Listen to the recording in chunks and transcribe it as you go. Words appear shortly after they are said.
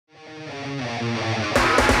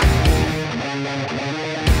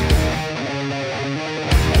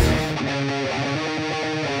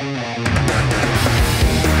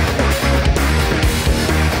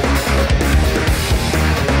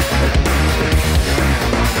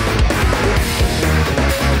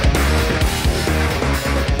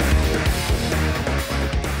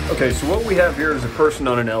Okay, so what we have here is a person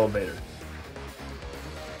on an elevator.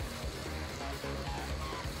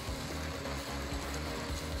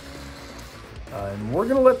 And we're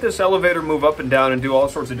going to let this elevator move up and down and do all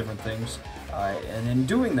sorts of different things. And in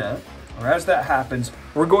doing that, or as that happens,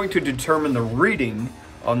 we're going to determine the reading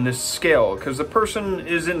on this scale, because the person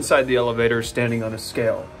is inside the elevator standing on a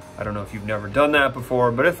scale. I don't know if you've never done that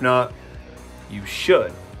before, but if not, you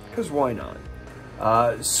should, because why not?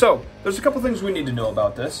 So there's a couple things we need to know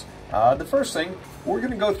about this. The first thing, we're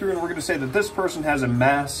going to go through and we're going to say that this person has a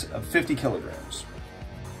mass of 50 kilograms.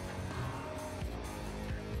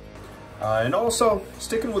 And also,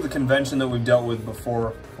 sticking with the convention that we've dealt with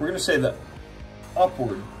before, we're going to say that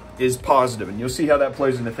upward is positive, and you'll see how that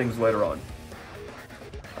plays into things later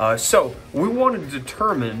on. So we want to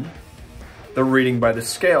determine the reading by the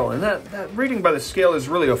scale, and that reading by the scale is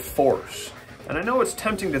really a force. And I know it's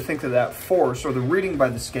tempting to think that that force, or the reading by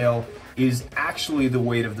the scale, is actually the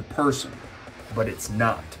weight of the person, but it's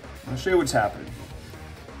not. I'll show you what's happening.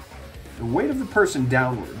 The weight of the person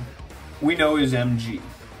downward, we know is mg.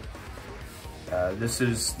 This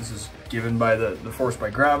is given by the force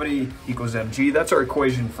by gravity equals mg. That's our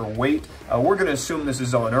equation for weight. We're going to assume this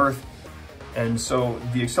is on Earth, and so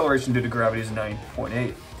the acceleration due to gravity is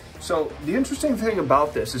 9.8. So the interesting thing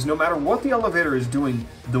about this is no matter what the elevator is doing,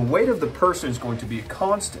 the weight of the person is going to be a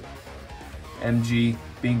constant. mg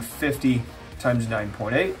being 50 times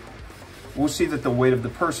 9.8, we'll see that the weight of the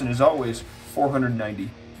person is always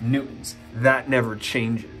 490 newtons. That never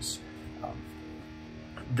changes.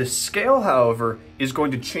 The scale, however, is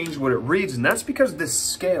going to change what it reads, and that's because this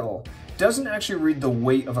scale doesn't actually read the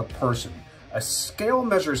weight of a person. A scale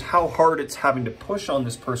measures how hard it's having to push on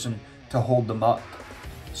this person to hold them up.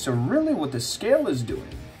 So really what the scale is doing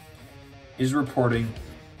is reporting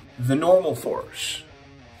the normal force.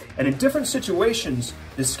 And in different situations,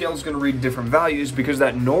 the scale is going to read different values because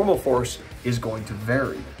that normal force is going to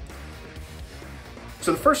vary.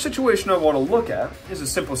 So the first situation I want to look at is a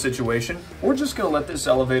simple situation. We're just going to let this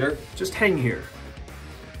elevator just hang here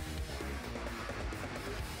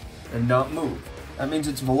and not move. That means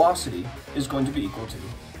its velocity is going to be equal to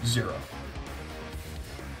 0.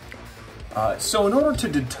 So in order to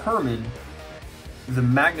determine the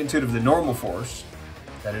magnitude of the normal force,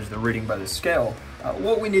 that is the reading by the scale,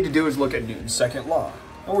 what we need to do is look at Newton's second law.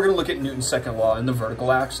 And we're going to look at Newton's second law in the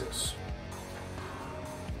vertical axis.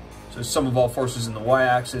 So sum of all forces in the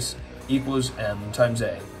y-axis equals m times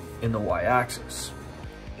a in the y-axis.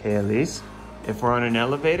 Okay, Elise, if we're on an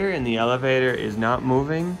elevator and the elevator is not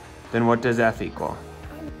moving, then what does F equal?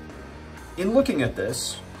 In looking at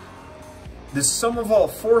this, the sum of all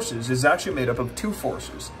forces is actually made up of two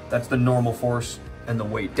forces. That's the normal force and the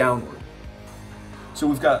weight downward. So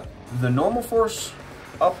we've got the normal force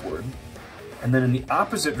upward, and then in the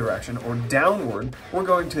opposite direction, or downward, we're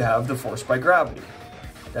going to have the force by gravity.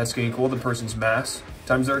 That's going to equal the person's mass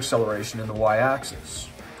times their acceleration in the y-axis.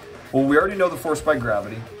 Well, we already know the force by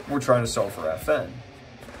gravity. We're trying to solve for Fn.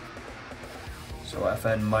 So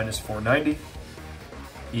Fn minus 490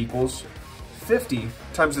 equals 50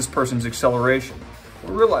 times this person's acceleration.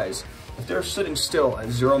 We realize if they're sitting still at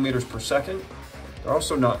 0 meters per second, they're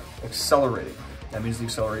also not accelerating. That means the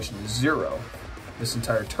acceleration is 0. This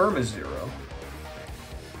entire term is 0.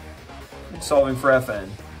 And solving for Fn,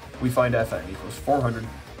 we find Fn equals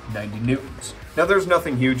 490 newtons. Now there's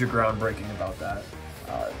nothing huge or groundbreaking about that.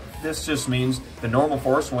 This just means the normal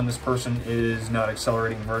force when this person is not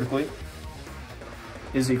accelerating vertically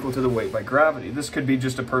is equal to the weight by gravity. This could be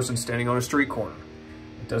just a person standing on a street corner.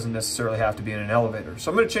 It doesn't necessarily have to be in an elevator.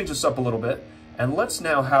 So I'm going to change this up a little bit, and let's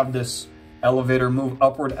now have this elevator move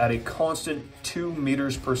upward at a constant 2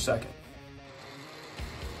 meters per second.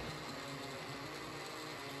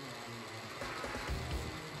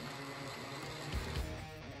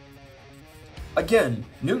 Again,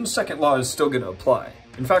 Newton's second law is still going to apply.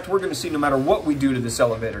 In fact, we're going to see no matter what we do to this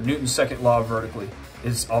elevator, Newton's second law vertically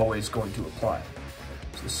is always going to apply.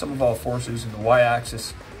 So the sum of all forces in the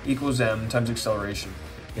y-axis equals m times acceleration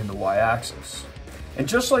in the y-axis. And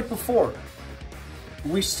just like before,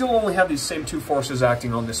 we still only have these same two forces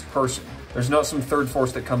acting on this person. There's not some third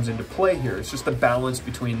force that comes into play here. It's just the balance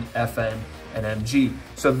between Fn and mg.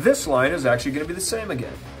 So this line is actually going to be the same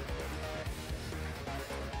again.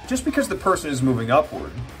 Just because the person is moving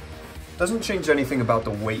upward doesn't change anything about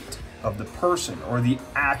the weight of the person or the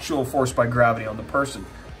actual force by gravity on the person.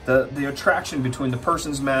 The attraction between the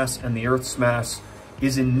person's mass and the Earth's mass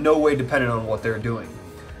is in no way dependent on what they're doing.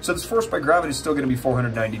 So this force by gravity is still going to be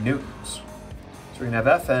 490 newtons. So we're going to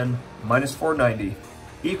have Fn minus 490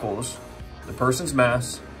 equals the person's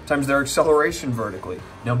mass times their acceleration vertically.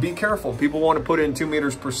 Now be careful, people want to put in 2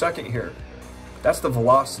 meters per second here. That's the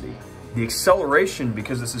velocity. The acceleration,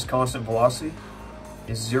 because this is constant velocity,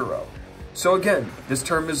 is 0. So again, this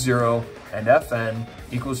term is 0, and Fn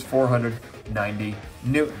equals 490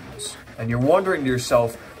 newtons. And you're wondering to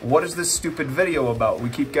yourself, what is this stupid video about? We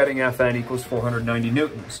keep getting Fn equals 490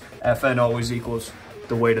 newtons. Fn always equals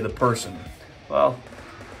the weight of the person. Well,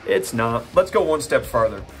 it's not. Let's go one step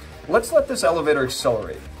farther. Let's let this elevator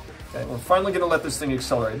accelerate. Okay, we're finally going to let this thing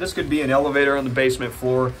accelerate. This could be an elevator on the basement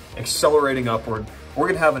floor accelerating upward. We're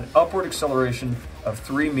going to have an upward acceleration of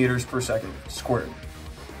 3 meters per second squared.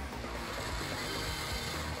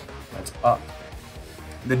 That's up.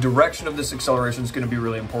 The direction of this acceleration is going to be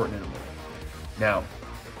really important in a minute. Now,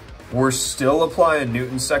 we're still applying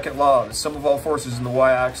Newton's second law. The sum of all forces in the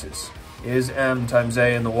y-axis is m times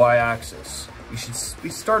a in the y-axis. You should be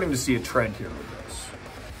starting to see a trend here with this.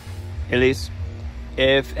 Elise,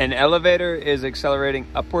 if an elevator is accelerating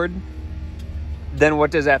upward, then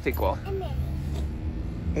what does F equal?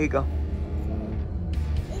 Here you go.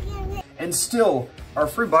 And still, our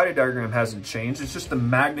free body diagram hasn't changed. It's just the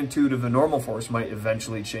magnitude of the normal force might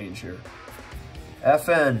eventually change here.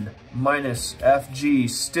 Fn minus Fg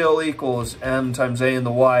still equals m times a in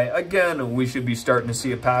the y. Again, we should be starting to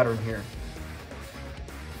see a pattern here.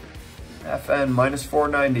 Fn minus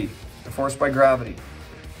 490, the force by gravity.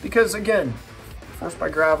 Because again, force by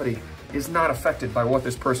gravity is not affected by what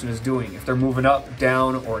this person is doing. If they're moving up,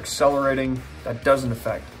 down, or accelerating, that doesn't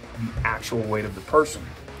affect the actual weight of the person.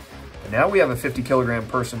 And now we have a 50 kilogram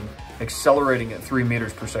person accelerating at 3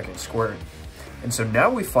 meters per second squared. And so now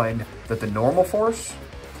we find that the normal force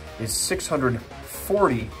is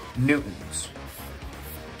 640 newtons.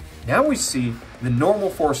 Now we see the normal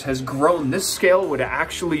force has grown. This scale would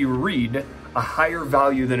actually read a higher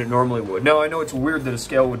value than it normally would. Now I know it's weird that a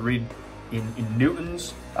scale would read in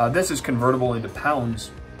newtons. This is convertible into pounds.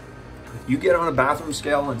 If you get on a bathroom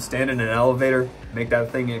scale and stand in an elevator, make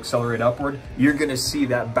that thing accelerate upward, you're gonna see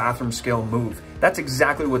that bathroom scale move. That's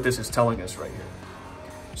exactly what this is telling us right here.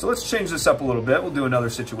 So let's change this up a little bit. We'll do another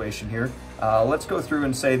situation here. Let's go through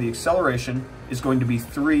and say the acceleration is going to be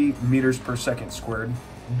 3 meters per second squared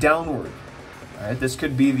downward. All right, this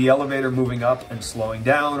could be the elevator moving up and slowing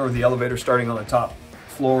down, or the elevator starting on the top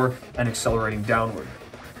floor and accelerating downward.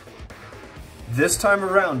 This time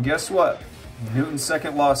around, guess what? Newton's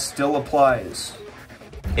second law still applies.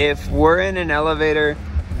 If we're in an elevator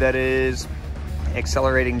that is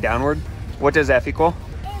accelerating downward, what does F equal?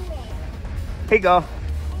 Here you go.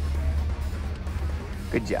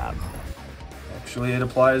 Good job. Actually, it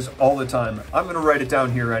applies all the time. I'm going to write it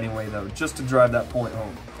down here anyway, though, just to drive that point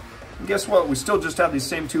home. And guess what? We still just have these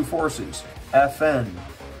same two forces, Fn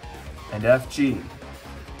and Fg,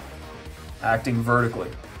 acting vertically.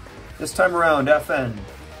 This time around, Fn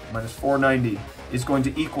minus 490 is going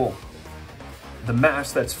to equal the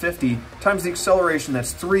mass, that's 50, times the acceleration,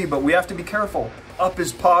 that's 3, but we have to be careful. Up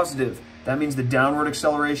is positive. That means the downward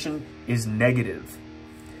acceleration is negative.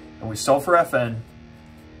 And we solve for Fn,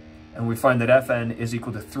 and we find that Fn is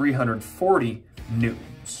equal to 340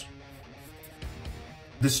 newtons.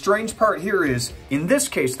 The strange part here is, in this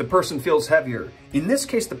case, the person feels heavier. In this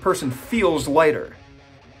case, the person feels lighter.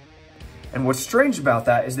 And what's strange about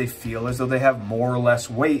that is they feel as though they have more or less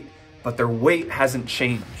weight, but their weight hasn't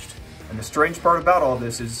changed. And the strange part about all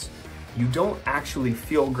this is you don't actually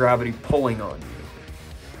feel gravity pulling on you.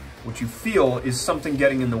 What you feel is something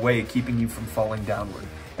getting in the way, keeping you from falling downward.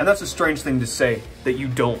 And that's a strange thing to say, that you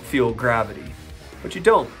don't feel gravity. But you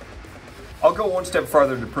don't. I'll go one step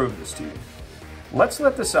farther to prove this to you. Let's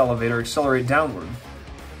let this elevator accelerate downward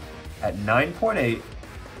at 9.8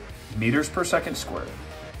 meters per second squared.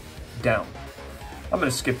 Down. I'm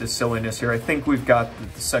going to skip this silliness here. I think we've got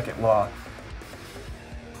the second law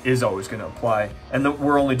is always going to apply, and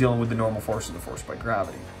we're only dealing with the normal force and the force by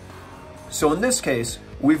gravity. So in this case,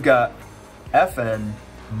 we've got Fn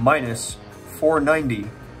minus 490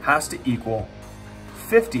 has to equal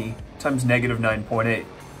 50 times negative 9.8.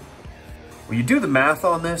 Well, you do the math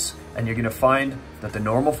on this, and you're going to find that the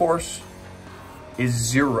normal force is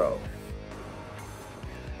 0.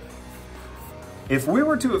 If we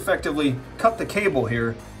were to effectively cut the cable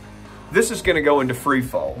here, this is going to go into free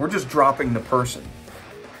fall. We're just dropping the person.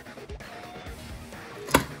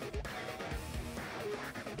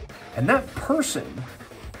 And that person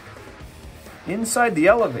inside the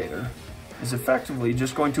elevator is effectively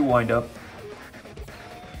just going to wind up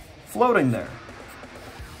floating there.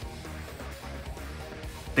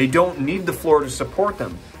 They don't need the floor to support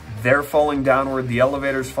them. They're falling downward, the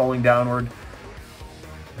elevator's falling downward.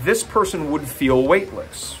 This person would feel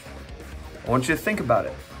weightless. I want you to think about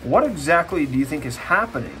it. What exactly do you think is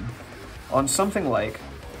happening on something like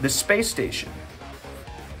the space station?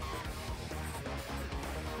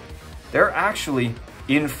 they're actually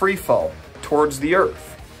in free fall towards the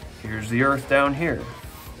Earth. Here's the Earth down here.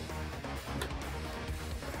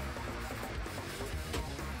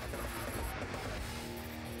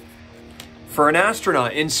 For an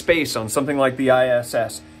astronaut in space on something like the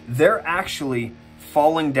ISS, they're actually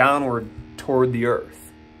falling downward toward the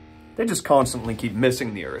Earth. They just constantly keep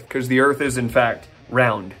missing the Earth because the Earth is in fact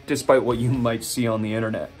round, despite what you might see on the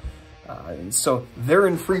internet. And so they're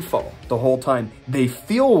in free fall the whole time. They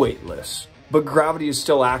feel weightless, but gravity is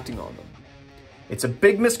still acting on them. It's a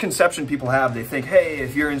big misconception people have. They think, hey,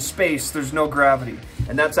 if you're in space, there's no gravity.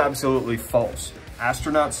 And that's absolutely false.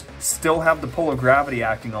 Astronauts still have the pull of gravity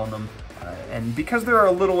acting on them. And because they're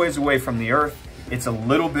a little ways away from the Earth, it's a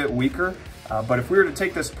little bit weaker. But if we were to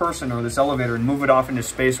take this person or this elevator and move it off into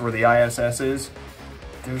space where the ISS is,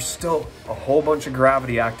 there's still a whole bunch of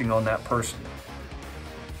gravity acting on that person.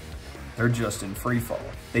 They're just in free fall.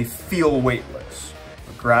 They feel weightless,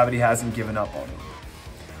 but gravity hasn't given up on them.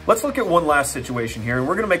 Let's look at one last situation here, and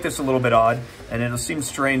we're gonna make this a little bit odd, and it'll seem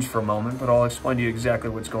strange for a moment, but I'll explain to you exactly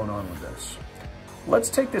what's going on with this. Let's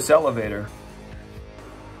take this elevator,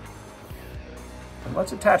 and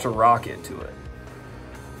let's attach a rocket to it.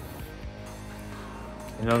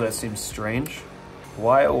 You know, that seems strange.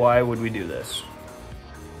 Why would we do this?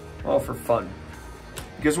 Well, for fun.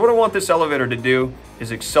 Because what I want this elevator to do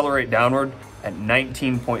is accelerate downward at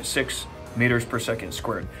 19.6 meters per second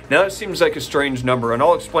squared. Now that seems like a strange number, and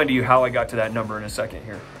I'll explain to you how I got to that number in a second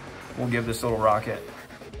here. We'll give this little rocket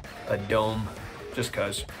a dome, just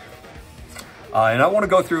cause. And I want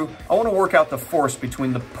to work out the force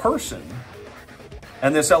between the person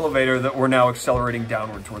and this elevator that we're now accelerating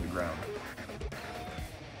downward toward the ground.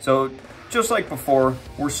 So just like before,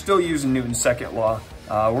 we're still using Newton's second law.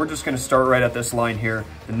 We're just going to start right at this line here.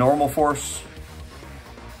 The normal force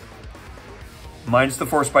minus the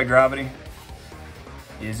force by gravity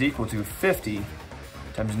is equal to 50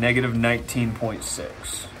 times negative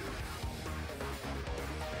 19.6.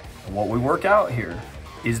 And what we work out here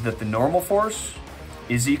is that the normal force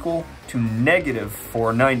is equal to negative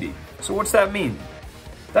 490. So what's that mean?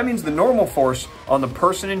 That means the normal force on the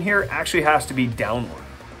person in here actually has to be downward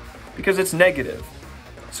because it's negative.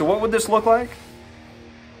 So what would this look like?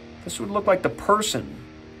 This would look like the person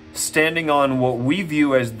standing on what we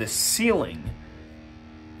view as the ceiling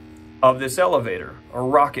of this elevator or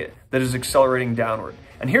rocket that is accelerating downward.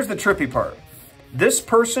 And here's the trippy part. This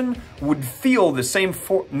person would feel the same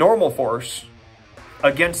normal force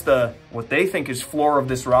against the, what they think is floor of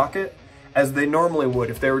this rocket as they normally would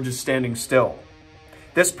if they were just standing still.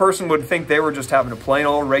 This person would think they were just having a plain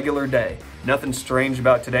old regular day. Nothing strange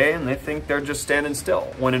about today, and they think they're just standing still,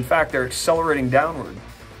 when in fact they're accelerating downward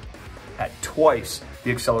at twice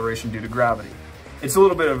the acceleration due to gravity. It's a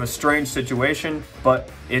little bit of a strange situation, but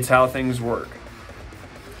it's how things work.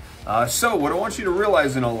 So what I want you to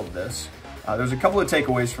realize in all of this, there's a couple of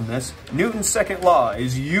takeaways from this. Newton's second law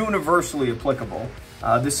is universally applicable.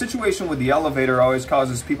 The situation with the elevator always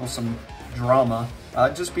causes people some drama,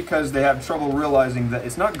 just because they have trouble realizing that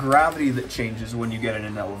it's not gravity that changes when you get in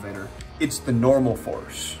an elevator, it's the normal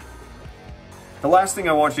force. The last thing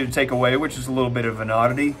I want you to take away, which is a little bit of an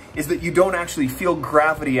oddity, is that you don't actually feel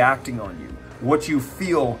gravity acting on you. What you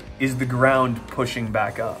feel is the ground pushing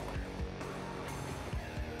back up.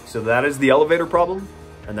 So that is the elevator problem,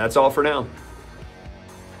 and that's all for now.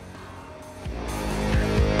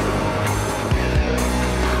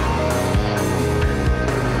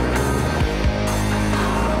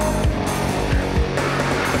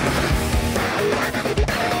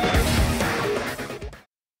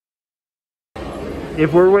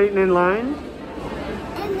 If we're waiting in line,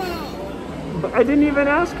 but I didn't even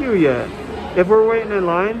ask you yet. If we're waiting in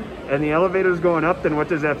line and the elevator's going up, then what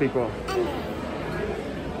does F equal?